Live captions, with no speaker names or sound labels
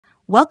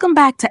Welcome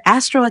back to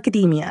Astro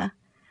Academia.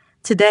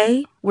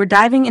 Today, we're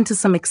diving into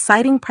some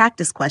exciting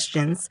practice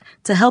questions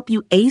to help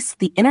you ace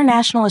the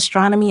International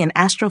Astronomy and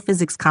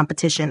Astrophysics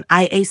Competition,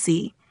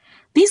 IAAC.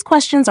 These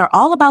questions are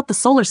all about the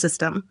solar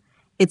system,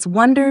 its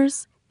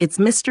wonders, its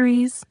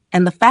mysteries,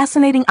 and the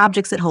fascinating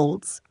objects it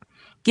holds.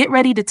 Get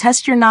ready to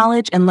test your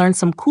knowledge and learn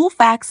some cool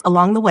facts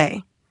along the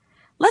way.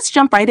 Let's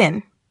jump right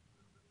in.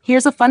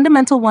 Here's a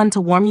fundamental one to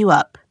warm you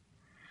up.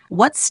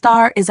 What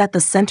star is at the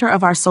center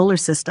of our solar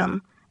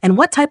system, and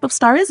what type of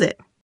star is it?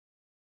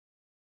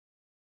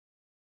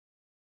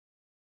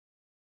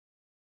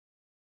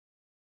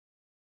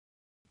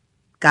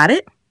 Got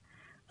it?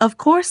 Of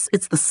course,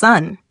 it's the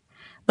Sun.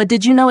 But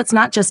did you know it's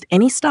not just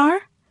any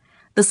star?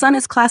 The Sun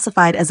is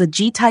classified as a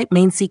G-type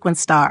main sequence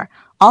star,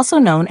 also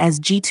known as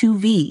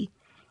G2V.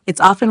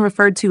 It's often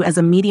referred to as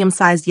a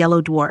medium-sized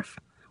yellow dwarf.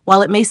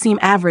 While it may seem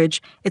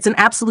average, it's an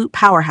absolute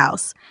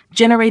powerhouse,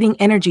 generating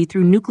energy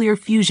through nuclear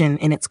fusion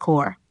in its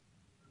core.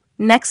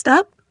 Next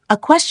up, a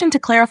question to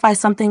clarify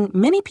something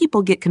many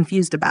people get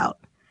confused about.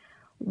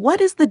 What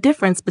is the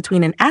difference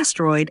between an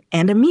asteroid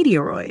and a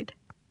meteoroid?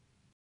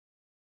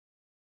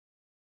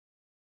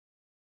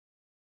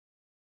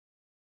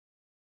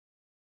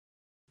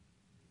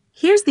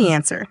 Here's the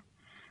answer.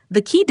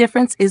 The key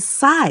difference is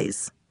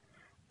size.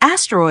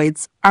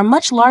 Asteroids are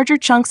much larger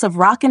chunks of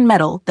rock and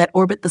metal that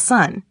orbit the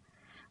Sun.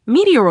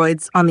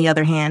 Meteoroids, on the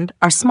other hand,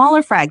 are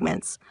smaller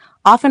fragments,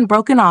 often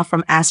broken off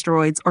from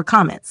asteroids or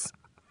comets.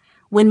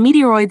 When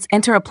meteoroids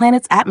enter a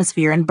planet's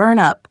atmosphere and burn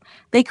up,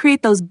 they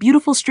create those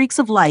beautiful streaks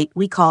of light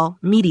we call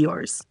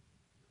meteors.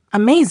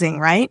 Amazing,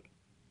 right?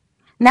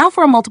 Now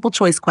for a multiple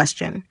choice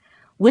question.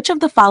 Which of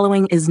the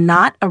following is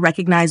not a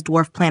recognized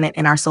dwarf planet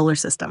in our solar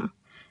system?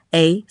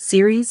 A.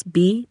 Ceres,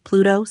 B.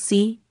 Pluto,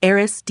 C.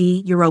 Eris,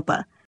 D.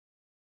 Europa.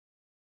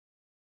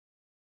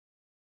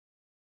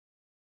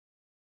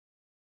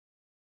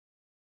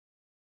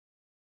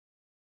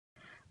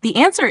 The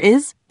answer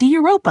is D.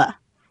 Europa.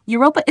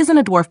 Europa isn't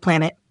a dwarf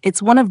planet.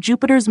 It's one of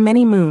Jupiter's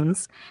many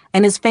moons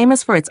and is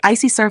famous for its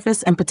icy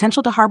surface and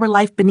potential to harbor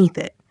life beneath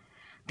it.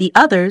 The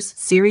others,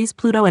 Ceres,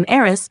 Pluto, and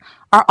Eris,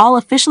 are all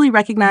officially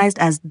recognized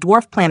as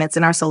dwarf planets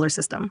in our solar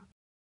system.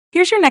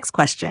 Here's your next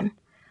question.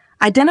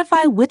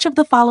 Identify which of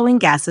the following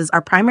gases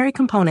are primary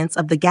components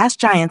of the gas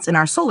giants in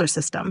our solar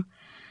system.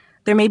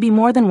 There may be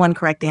more than one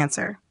correct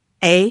answer.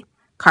 A.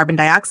 Carbon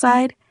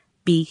dioxide,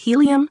 B.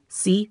 Helium,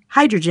 C.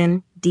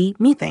 Hydrogen, D.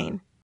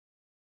 Methane.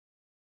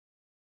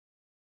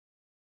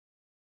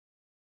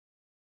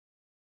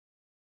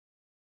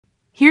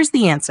 Here's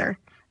the answer.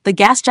 The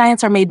gas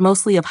giants are made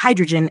mostly of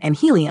hydrogen and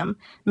helium,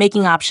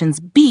 making options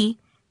B,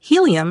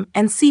 helium,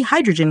 and C,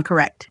 hydrogen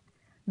correct.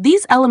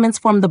 These elements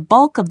form the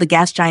bulk of the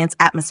gas giants'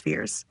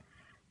 atmospheres.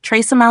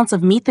 Trace amounts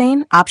of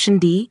methane, option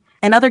D,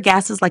 and other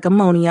gases like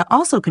ammonia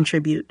also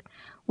contribute,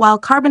 while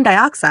carbon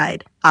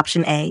dioxide,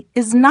 option A,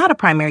 is not a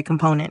primary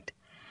component.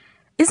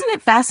 Isn't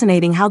it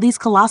fascinating how these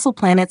colossal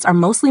planets are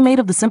mostly made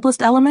of the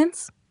simplest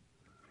elements?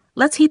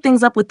 Let's heat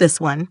things up with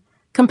this one.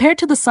 Compared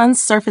to the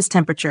Sun's surface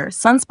temperature,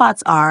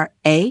 sunspots are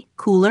A.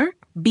 Cooler,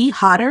 B.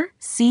 Hotter,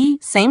 C.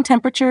 Same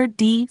temperature,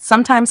 D.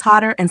 Sometimes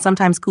hotter and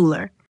sometimes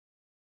cooler.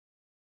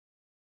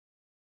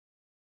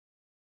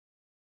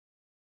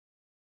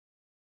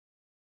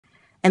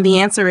 And the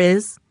answer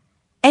is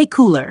A.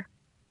 Cooler.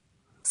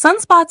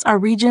 Sunspots are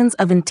regions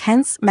of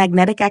intense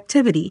magnetic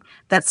activity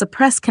that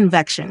suppress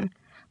convection,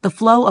 the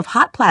flow of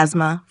hot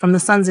plasma from the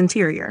Sun's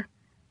interior.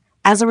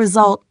 As a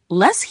result,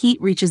 less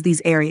heat reaches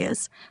these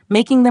areas,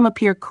 making them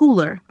appear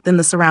cooler than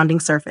the surrounding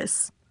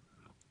surface.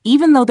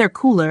 Even though they're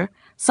cooler,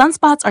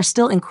 sunspots are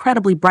still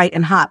incredibly bright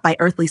and hot by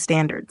earthly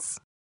standards.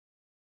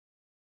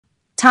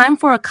 Time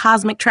for a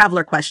cosmic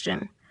traveler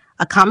question.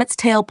 A comet's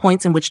tail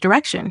points in which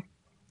direction?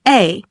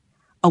 A.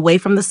 Away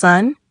from the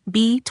Sun,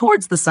 B.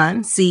 Towards the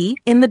Sun, C.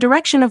 In the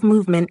direction of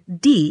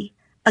movement, D.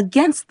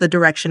 Against the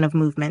direction of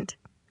movement.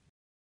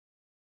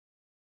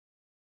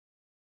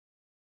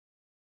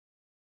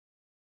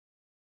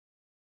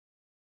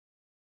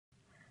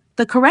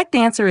 The correct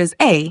answer is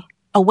A,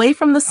 away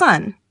from the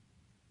Sun.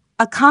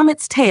 A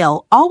comet's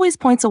tail always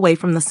points away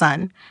from the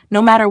Sun,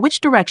 no matter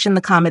which direction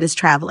the comet is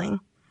traveling.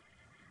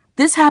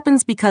 This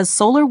happens because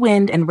solar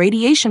wind and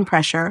radiation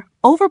pressure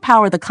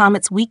overpower the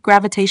comet's weak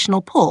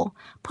gravitational pull,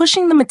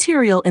 pushing the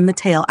material in the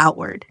tail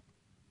outward.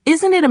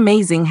 Isn't it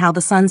amazing how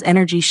the Sun's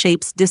energy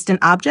shapes distant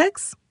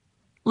objects?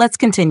 Let's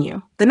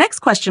continue. The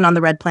next question on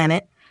the red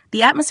planet,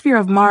 the atmosphere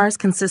of Mars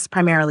consists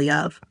primarily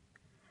of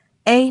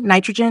A.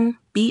 Nitrogen,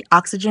 B.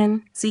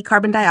 Oxygen, C.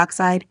 Carbon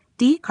dioxide,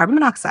 D. Carbon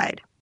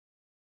monoxide.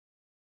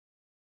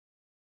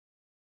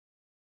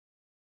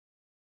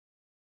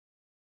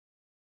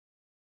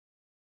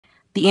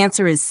 The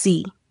answer is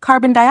C.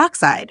 Carbon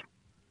dioxide.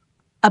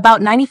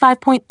 About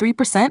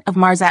 95.3% of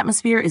Mars'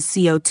 atmosphere is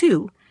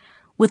CO2,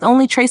 with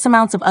only trace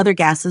amounts of other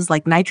gases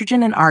like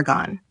nitrogen and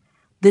argon.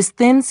 This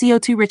thin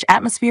CO2-rich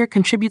atmosphere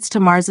contributes to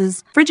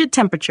Mars' frigid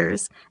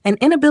temperatures and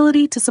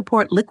inability to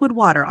support liquid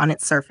water on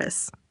its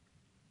surface.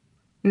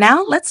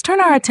 Now, let's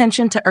turn our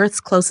attention to Earth's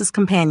closest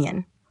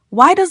companion.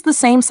 Why does the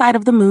same side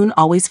of the Moon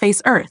always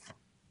face Earth?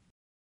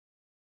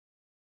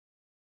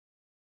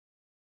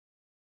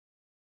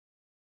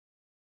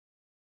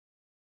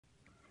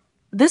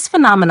 This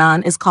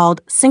phenomenon is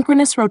called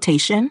synchronous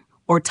rotation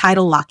or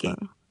tidal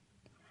locking.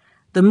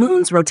 The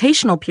moon's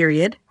rotational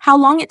period, how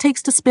long it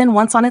takes to spin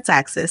once on its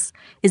axis,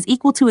 is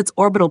equal to its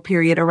orbital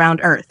period around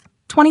Earth,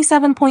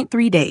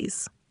 27.3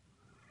 days.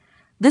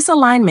 This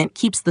alignment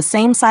keeps the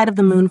same side of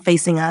the moon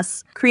facing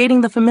us,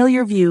 creating the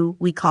familiar view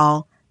we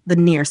call the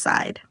near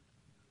side.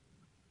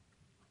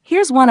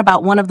 Here's one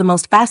about one of the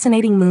most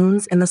fascinating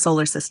moons in the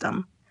solar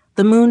system.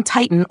 The moon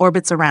Titan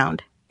orbits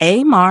around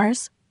A.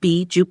 Mars,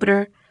 B.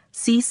 Jupiter,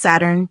 C.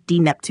 Saturn, D.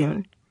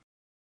 Neptune.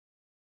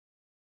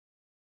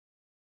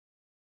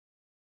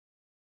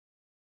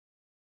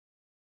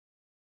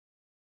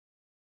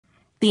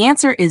 The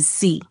answer is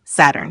C.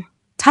 Saturn.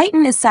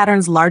 Titan is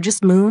Saturn's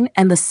largest moon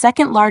and the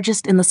second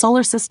largest in the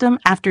solar system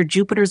after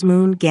Jupiter's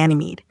moon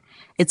Ganymede.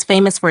 It's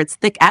famous for its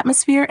thick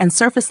atmosphere and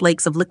surface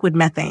lakes of liquid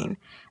methane,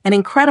 an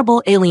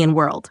incredible alien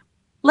world.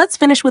 Let's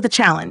finish with a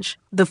challenge.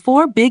 The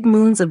 4 big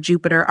moons of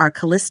Jupiter are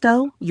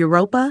Callisto,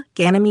 Europa,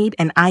 Ganymede,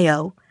 and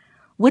Io.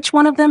 Which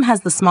one of them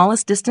has the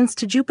smallest distance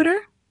to Jupiter?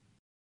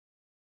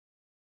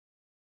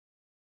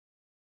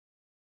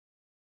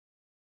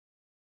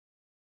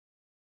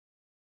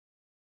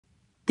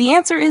 The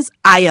answer is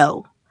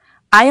Io.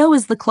 Io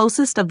is the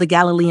closest of the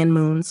Galilean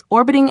moons,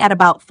 orbiting at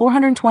about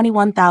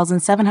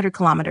 421,700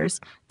 kilometers,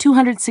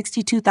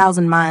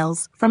 262,000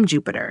 miles, from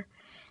Jupiter.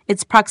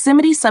 Its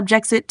proximity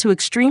subjects it to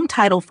extreme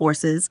tidal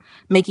forces,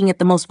 making it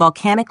the most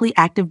volcanically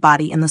active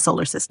body in the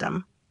solar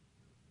system.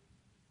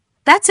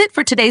 That's it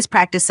for today's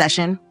practice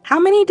session. How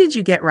many did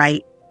you get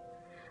right?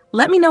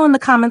 Let me know in the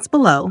comments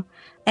below,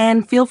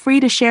 and feel free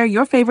to share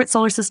your favorite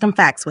solar system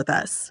facts with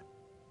us.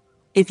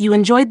 If you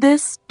enjoyed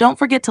this, don't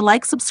forget to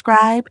like,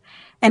 subscribe,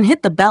 and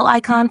hit the bell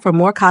icon for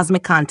more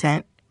cosmic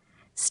content.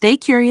 Stay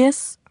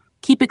curious,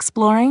 keep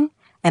exploring,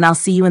 and I'll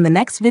see you in the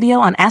next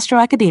video on Astro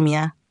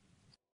Academia.